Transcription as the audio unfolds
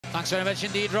Thanks very much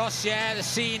indeed, Ross. Yeah, the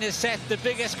scene is set. The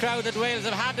biggest crowd that Wales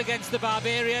have had against the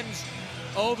Barbarians.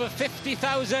 Over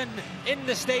 50,000 in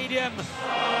the stadium.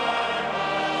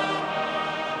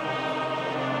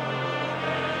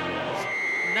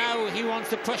 Now he wants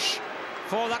to push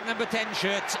for that number 10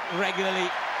 shirt regularly.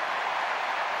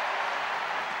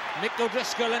 Mick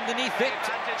O'Driscoll underneath it,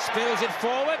 spills it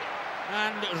forward,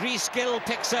 and Rhys Gill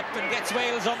picks up and gets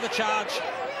Wales on the charge.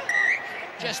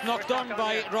 Just knocked on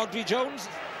by Rodri Jones.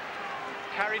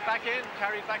 Carried back in,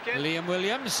 carried back in. Liam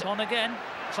Williams. It's on again,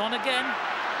 it's on again.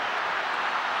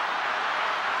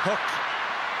 Hook.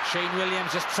 Shane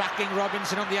Williams just tracking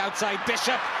Robinson on the outside.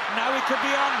 Bishop, now he could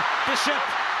be on. Bishop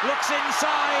looks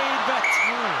inside, but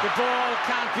the ball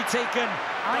can't be taken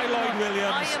by Lloyd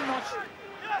Williams. I am not.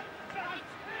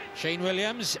 Shane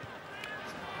Williams.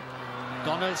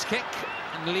 Donald's kick,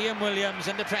 and Liam Williams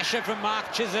under pressure from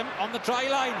Mark Chisholm on the try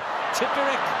line.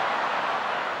 Tipperick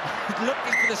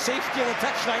looking for the safety of the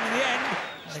touchline in the end.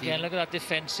 And again, look at that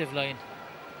defensive line.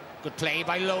 Good play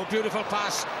by Lowe, beautiful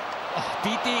pass.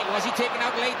 Beatty, was he taken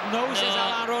out late? No, says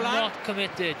Alain Roland. Not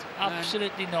committed,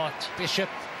 absolutely not. Bishop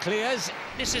clears.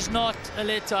 This is not a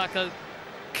late tackle.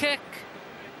 Kick,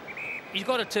 he's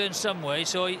got to turn some way,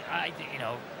 so you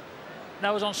know,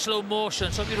 that was on slow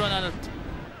motion, so if you run out of...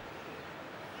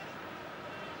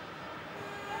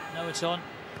 Now it's on.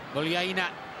 Muliaina.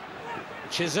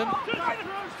 Chisholm.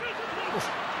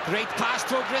 Great pass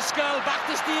to O'Driscoll, back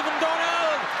to Stephen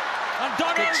Donald. And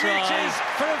Donald reaches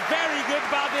for a very good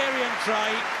Barbarian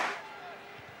try.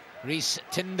 Rhys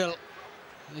Tyndall.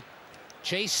 The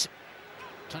chase.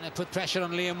 Trying to put pressure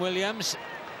on Liam Williams.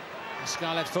 The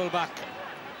Scarlet fullback.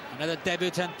 Another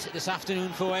debutant this afternoon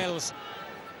for Wales.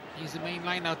 He's the main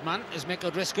line-out man, is Mick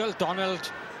O'Driscoll.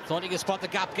 Donald thought he could spot the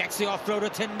gap, gets the off-road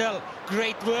of Tyndall.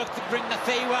 Great work to bring the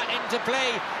Thewa into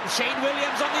play. Shane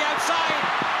Williams on the outside.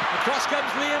 Across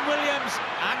comes Liam Williams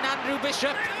and Andrew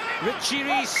Bishop. Richie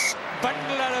Rees,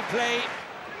 bundle out of play.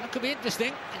 That could be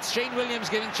interesting. It's Shane Williams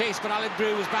giving chase, but Aled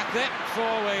Brew is back there for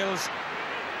Wales.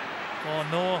 Oh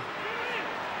no.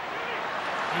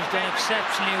 He's done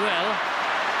exceptionally well.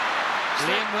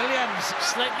 Liam Williams.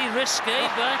 Slightly risky,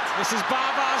 but... This is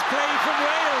Barbar's play from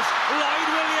Wales. Lloyd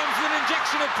Williams with an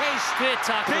injection of pace. Great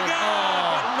tackle. Bigger,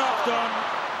 but knocked on.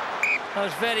 That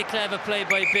was very clever play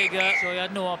by Bigger, so he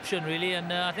had no option really,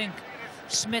 and I think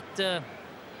Smith,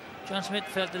 John Smith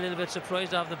felt a little bit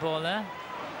surprised to have the ball there.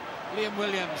 Liam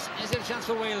Williams, is there a chance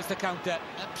for Wales to counter?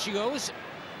 Up she goes.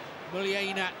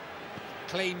 Muliaina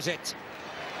claims it.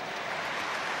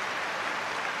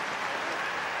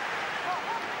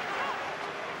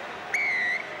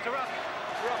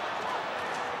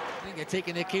 I think they're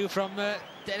taking the cue from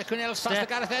Derek Quinnell's pass to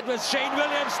Gareth Edwards. Shane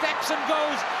Williams steps and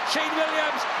goes. Shane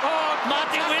Williams. Oh,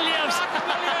 Martin Williams. Martin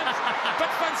Williams. But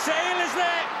Van Sale is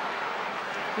there.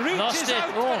 Reaches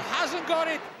out, but hasn't got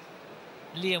it.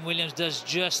 Liam Williams does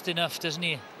just enough, doesn't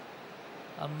he?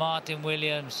 And Martin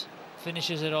Williams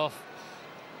finishes it off.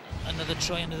 Another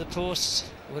try into the posts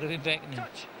would have been beckoning.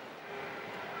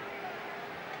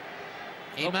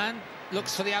 Aman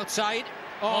looks for the outside.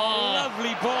 Oh,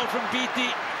 lovely ball from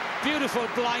Beatty. Beautiful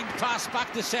blind pass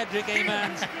back to Cedric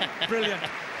Amans. Brilliant.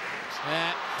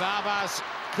 Barbars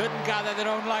couldn't gather their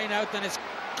own line out, and it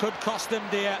could cost them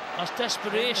dear. That's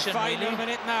desperation, Final really.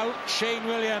 minute now, Shane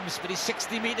Williams, but he's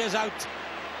 60 metres out.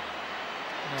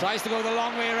 Tries to go the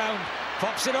long way around.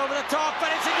 Pops it over the top,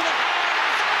 but it's into the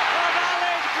hands of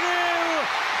Aled Brew.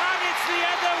 And it's the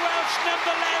other Welsh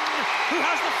number 11 who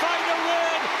has the final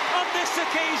word on this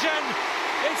occasion.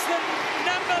 It's the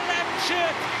number 11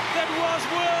 shirt that was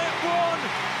worn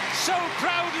so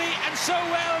proudly and so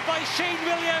well by Shane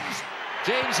Williams.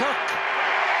 James Hook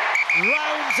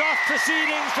rounds off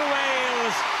proceedings for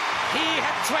Wales. He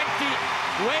had 20,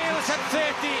 Wales had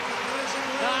 30,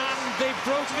 and they've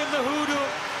broken the hoodoo,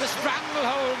 the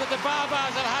stranglehold that the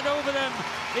Barbars have had over them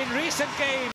in recent games.